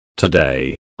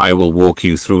Today, I will walk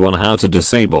you through on how to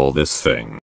disable this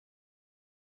thing.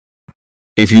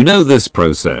 If you know this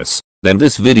process, then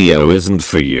this video isn't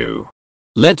for you.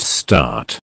 Let's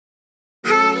start.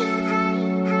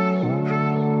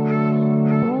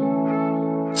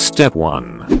 Step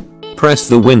 1. Press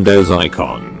the Windows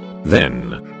icon,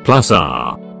 then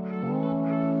 +R.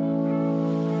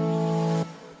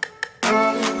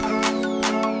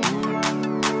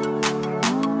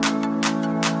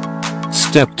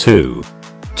 Step 2.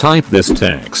 Type this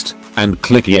text, and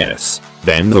click yes,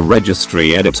 then the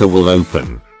registry editor will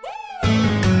open.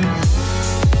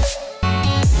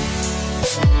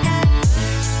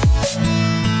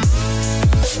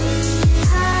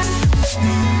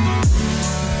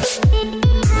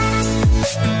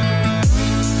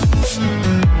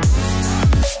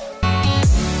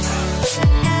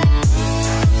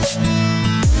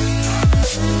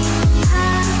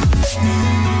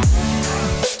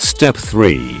 Step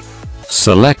 3.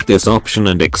 Select this option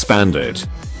and expand it.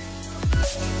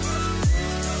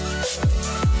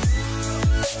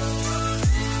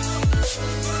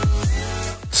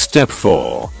 Step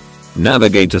 4.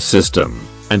 Navigate to System,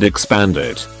 and expand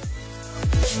it.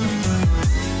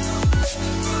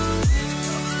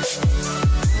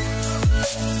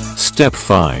 Step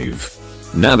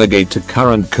 5. Navigate to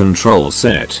Current Control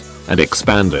Set, and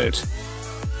expand it.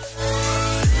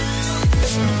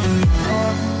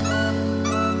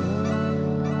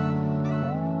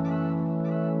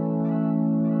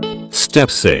 Step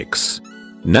 6.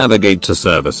 Navigate to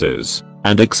Services,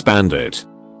 and expand it.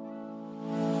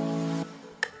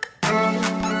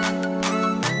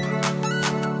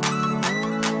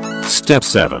 Step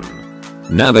 7.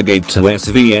 Navigate to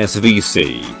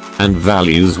SVSVC, and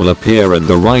values will appear in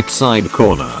the right side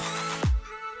corner.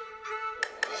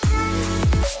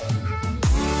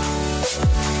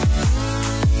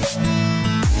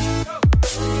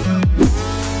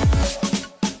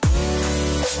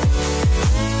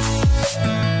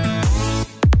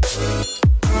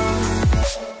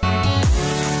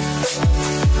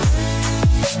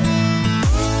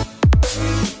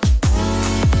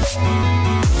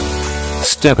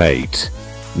 Step 8.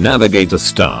 Navigate to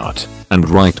Start, and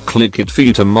right-click it for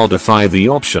you to modify the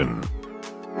option.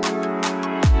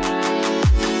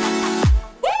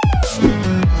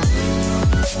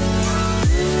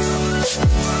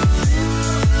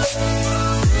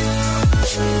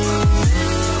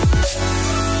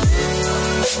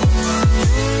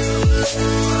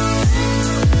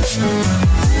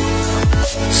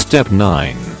 Step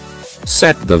 9.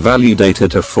 Set the value data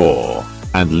to 4,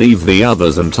 and leave the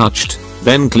others untouched.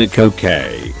 Then click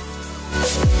OK.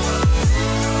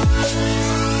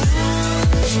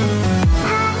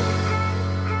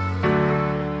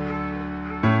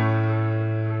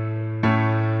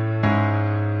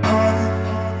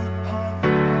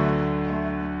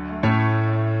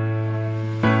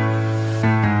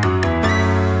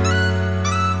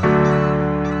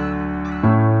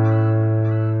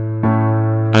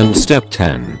 And step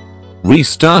 10.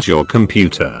 Restart your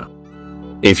computer.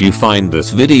 If you find this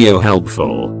video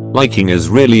helpful, liking is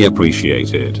really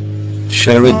appreciated.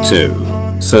 Share it too,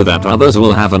 so that others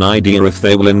will have an idea if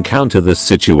they will encounter this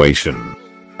situation.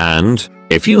 And,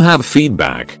 if you have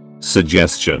feedback,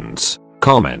 suggestions,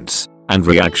 comments, and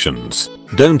reactions,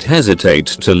 don't hesitate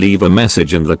to leave a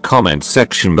message in the comment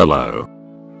section below.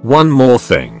 One more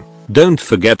thing, don't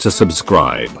forget to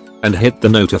subscribe, and hit the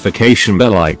notification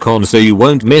bell icon so you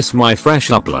won't miss my fresh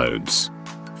uploads.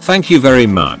 Thank you very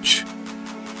much.